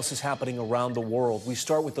check of what else is happening around the world. We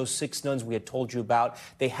start with those 6 nuns we had told you about.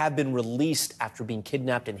 They have been released after being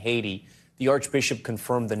kidnapped in Haiti. The Archbishop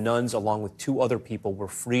confirmed the nuns, along with 2 other people, were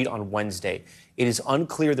freed on Wednesday. It is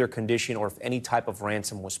unclear their condition or if any type of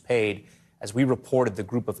ransom was paid. As we reported, the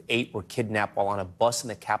group of 8 were kidnapped while on a bus in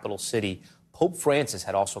the capital city. Pope Francis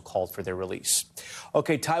had also called for their release.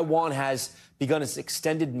 Okay, Taiwan has begun its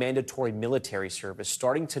extended mandatory military service.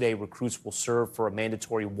 Starting today, recruits will serve for a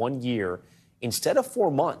mandatory 1 year instead of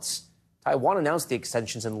 4 months. Taiwan announced the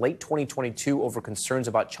extensions in late 2022 over concerns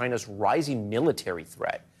about China's rising military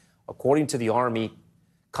threat. According to the Army,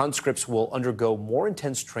 conscripts will undergo more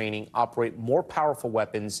intense training, operate more powerful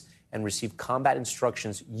weapons, and receive combat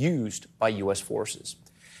instructions used by U.S. forces.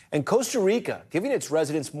 And Costa Rica giving its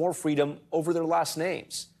residents more freedom over their last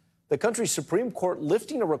names. The country's Supreme Court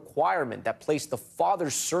lifting a requirement that placed the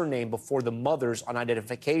father's surname before the mother's on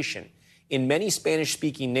identification. In many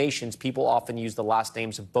Spanish-speaking nations, people often use the last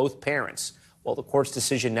names of both parents. Well, the court's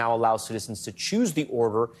decision now allows citizens to choose the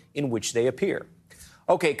order in which they appear.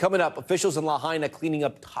 Okay, coming up, officials in Lahaina cleaning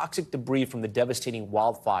up toxic debris from the devastating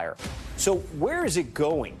wildfire. So where is it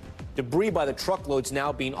going? Debris by the truckloads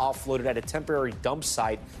now being offloaded at a temporary dump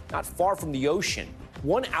site not far from the ocean.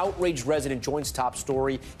 One outraged resident joins Top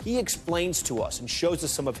Story. He explains to us and shows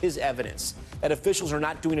us some of his evidence that officials are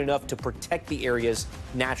not doing enough to protect the area's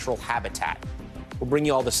natural habitat. We'll bring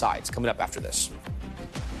you all the sides coming up after this.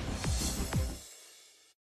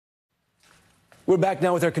 We're back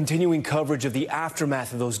now with our continuing coverage of the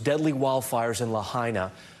aftermath of those deadly wildfires in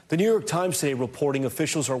Lahaina. The New York Times today reporting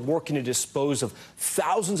officials are working to dispose of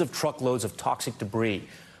thousands of truckloads of toxic debris.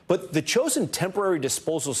 But the chosen temporary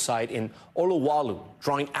disposal site in Olowalu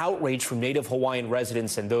drawing outrage from native Hawaiian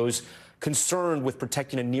residents and those concerned with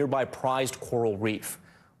protecting a nearby prized coral reef.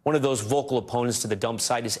 One of those vocal opponents to the dump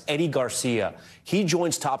site is Eddie Garcia. He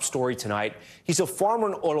joins Top Story tonight. He's a farmer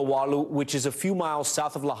in Olowalu, which is a few miles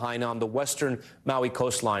south of Lahaina on the western Maui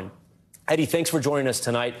coastline. Eddie, thanks for joining us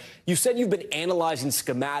tonight. You said you've been analyzing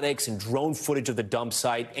schematics and drone footage of the dump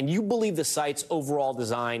site, and you believe the site's overall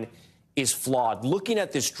design is flawed. Looking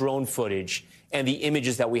at this drone footage and the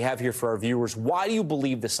images that we have here for our viewers, why do you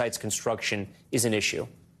believe the site's construction is an issue?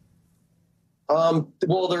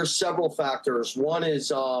 Well, there's several factors. One is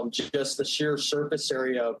just the sheer surface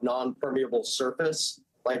area of non-permeable surface.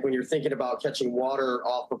 Like when you're thinking about catching water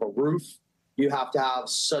off of a roof, you have to have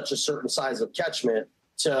such a certain size of catchment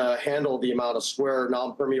to handle the amount of square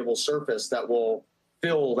non-permeable surface that will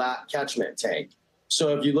fill that catchment tank.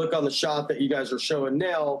 So if you look on the shot that you guys are showing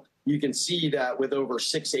now, you can see that with over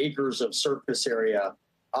 6 acres of surface area,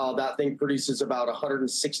 that thing produces about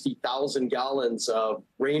 160,000 gallons of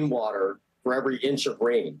rainwater for every inch of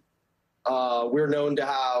rain. We're known to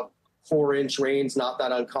have 4-inch rains, not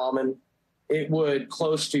that uncommon. It would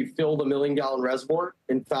close to fill the million-gallon reservoir.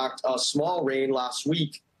 In fact, a small rain last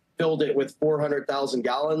week filled it with 400,000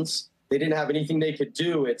 gallons. They didn't have anything they could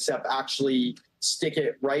do except actually stick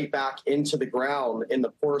it right back into the ground in the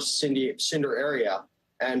porous cinder area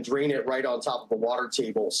and drain it right on top of the water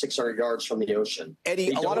table 600 yards from the ocean. Eddie,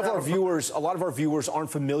 a lot of our viewers aren't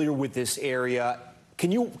familiar with this area.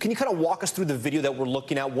 Can you kind of walk us through the video that we're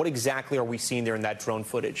looking at? What exactly are we seeing there in that drone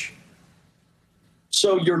footage?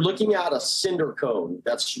 So you're looking at a cinder cone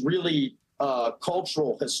that's really a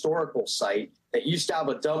cultural, historical site that used to have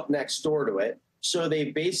a dump next door to it. So they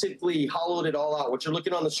basically hollowed it all out. What you're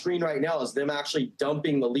looking on the screen right now is them actually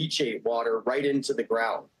dumping the leachate water right into the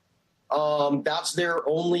ground. That's their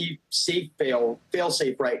only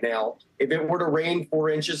fail-safe right now. If it were to rain 4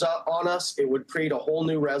 inches up on us, it would create a whole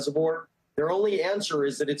new reservoir. Their only answer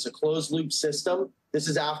is that it's a closed-loop system. This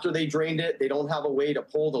is after they drained it. They don't have a way to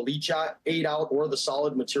pull the leachate out or the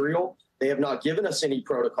solid material. They have not given us any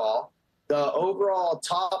protocol. The overall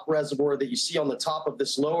top reservoir that you see on the top of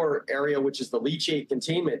this lower area, which is the leachate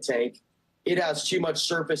containment tank, it has too much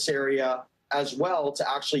surface area as well to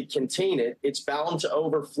actually contain it. It's bound to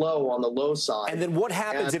overflow on the low side. And then what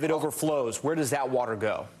happens if it overflows? Where does that water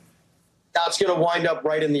go? That's going to wind up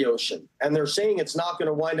right in the ocean. And they're saying it's not going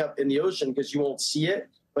to wind up in the ocean because you won't see it.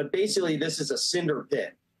 But basically, this is a cinder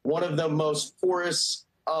pit, one of the most porous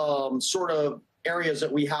sort of areas that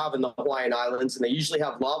we have in the Hawaiian Islands, and they usually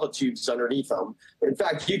have lava tubes underneath them. In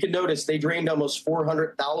fact, you can notice they drained almost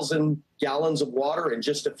 400,000 gallons of water in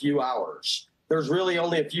just a few hours. There's really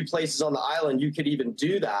only a few places on the island you could even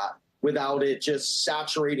do that without it just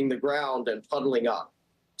saturating the ground and puddling up.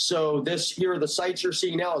 So this here, the sites you're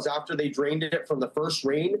seeing now is after they drained it from the first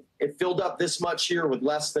rain. It filled up this much here with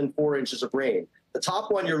less than 4 inches of rain. The top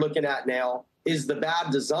one you're looking at now is the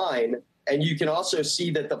bad design. And you can also see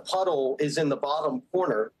that the puddle is in the bottom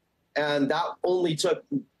corner. And that only took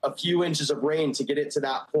a few inches of rain to get it to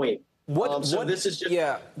that point. This is just,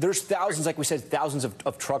 yeah, there's thousands, like we said, thousands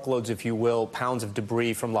of truckloads, if you will, pounds of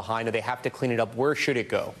debris from Lahaina. They have to clean it up. Where should it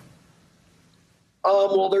go?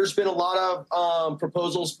 Well, there's been a lot of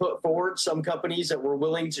proposals put forward. Some companies that were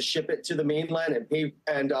willing to ship it to the mainland and pay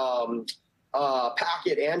and pack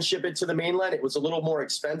it and ship it to the mainland. It was a little more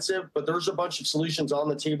expensive, but there's a bunch of solutions on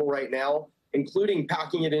the table right now, including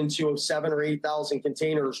packing it into 7,000 or 8,000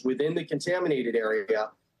 containers within the contaminated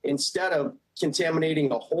area instead of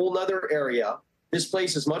contaminating a whole nother area. This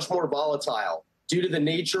place is much more volatile due to the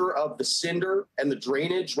nature of the cinder and the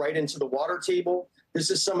drainage right into the water table. This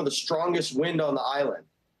is some of the strongest wind on the island.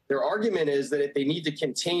 Their argument is that if they need to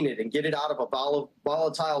contain it and get it out of a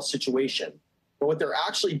volatile situation. But what they're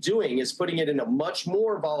actually doing is putting it in a much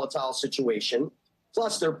more volatile situation.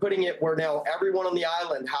 Plus, they're putting it where now everyone on the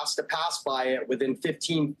island has to pass by it within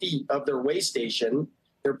 15 feet of their way station.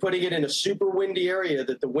 They're putting it in a super windy area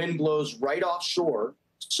that the wind blows right offshore.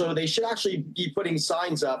 So they should actually be putting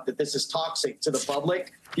signs up that this is toxic to the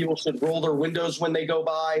public. People should roll their windows when they go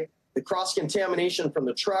by. The cross-contamination from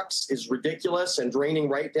the trucks is ridiculous and draining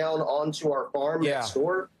right down onto our farm next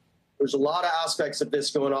door. There's a lot of aspects of this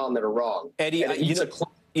going on that are wrong. Eddie,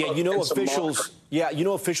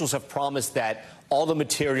 officials have promised that all the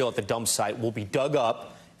material at the dump site will be dug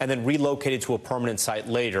up and then relocated to a permanent site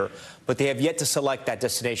later. But they have yet to select that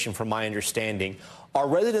destination, from my understanding. Are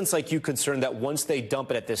residents like you concerned that once they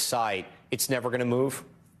dump it at this site, it's never going to move?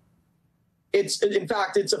 In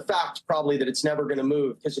fact, it's a fact probably that it's never going to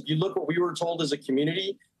move, because if you look what we were told as a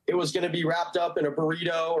community, it was going to be wrapped up in a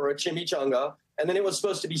burrito or a chimichanga, and then it was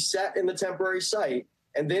supposed to be set in the temporary site,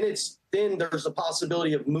 and then there's a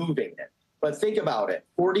possibility of moving it. But think about it,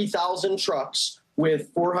 40,000 trucks with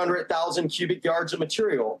 400,000 cubic yards of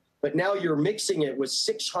material, but now you're mixing it with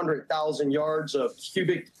 600,000 yards of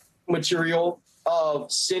cubic material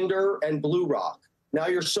of cinder and blue rock. Now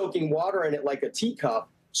you're soaking water in it like a teacup,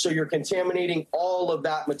 so you're contaminating all of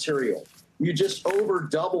that material. You just over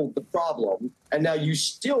doubled the problem, and now you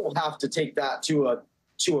still have to take that to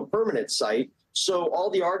a permanent site. So all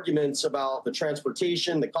the arguments about the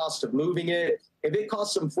transportation, the cost of moving it, if it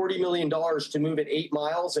costs them $40 million to move it 8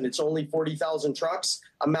 miles and it's only 40,000 trucks,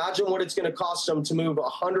 imagine what it's going to cost them to move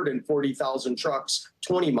 140,000 trucks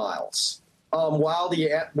 20 miles. While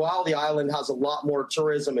the island has a lot more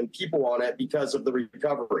tourism and people on it because of the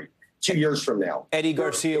recovery 2 years from now. Eddie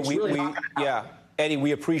Garcia, Eddie,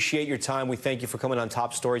 we appreciate your time. We thank you for coming on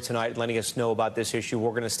Top Story tonight and letting us know about this issue.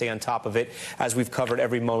 We're going to stay on top of it, as we've covered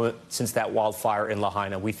every moment since that wildfire in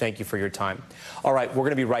Lahaina. We thank you for your time. All right, we're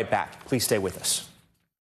going to be right back. Please stay with us.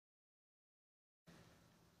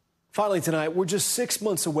 Finally tonight, we're just 6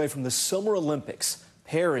 months away from the Summer Olympics.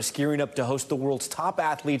 Paris gearing up to host the world's top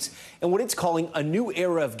athletes in what it's calling a new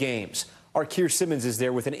era of games. Our Keir Simmons is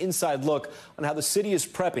there with an inside look on how the city is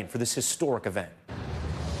prepping for this historic event.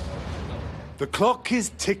 The clock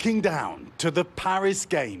is ticking down to the Paris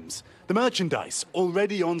Games. The merchandise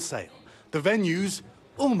already on sale. The venues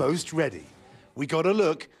almost ready. We got a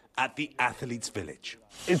look at the Athletes' Village.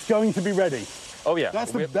 It's going to be ready. Oh, yeah.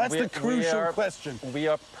 That's the crucial question. We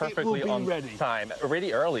are perfectly on time,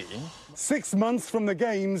 really early. 6 months from the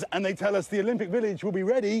Games, and they tell us the Olympic Village will be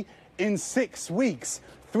ready in 6 weeks.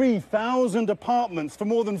 3,000 apartments for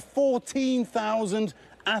more than 14,000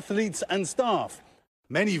 athletes and staff.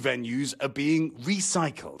 Many venues are being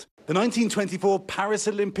recycled. The 1924 Paris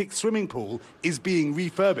Olympic swimming pool is being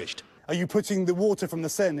refurbished. Are you putting the water from the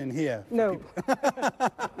Seine in here? No.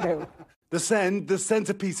 No. The Seine, the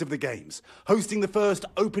centerpiece of the Games, hosting the first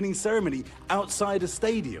opening ceremony outside a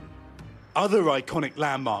stadium. Other iconic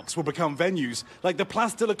landmarks will become venues like the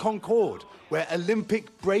Place de la Concorde, where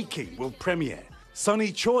Olympic breaking will premiere.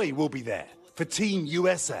 Sonny Choi will be there for Team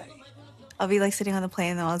USA. I'll be like sitting on the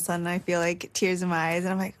plane, and all of a sudden I feel like tears in my eyes,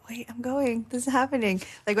 and I'm like, wait, I'm going. This is happening.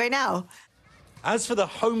 Like right now. As for the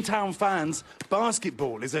hometown fans,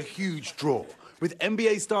 basketball is a huge draw, with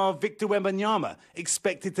NBA star Victor Wembanyama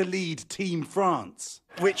expected to lead Team France.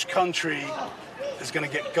 Which country is going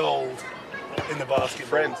to get gold in the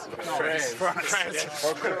basketball? France. Yeah.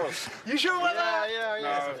 Of course. You sure about that?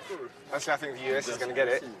 Yeah. No, I think the US is going to get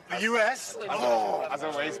it. The US? Oh, as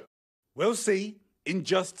always. We'll see in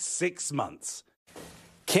just 6 months.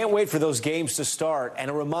 Can't wait for those games to start.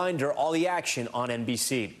 And a reminder, all the action on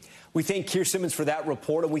NBC. We thank Keir Simmons for that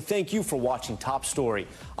report, and we thank you for watching Top Story.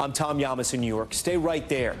 I'm Tom Llamas in New York. Stay right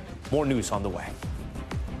there. More news on the way.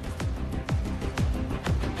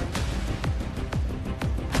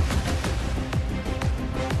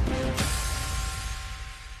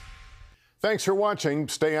 Thanks for watching.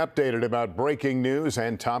 Stay updated about breaking news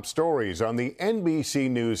and top stories on the NBC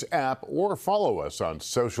News app or follow us on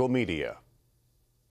social media.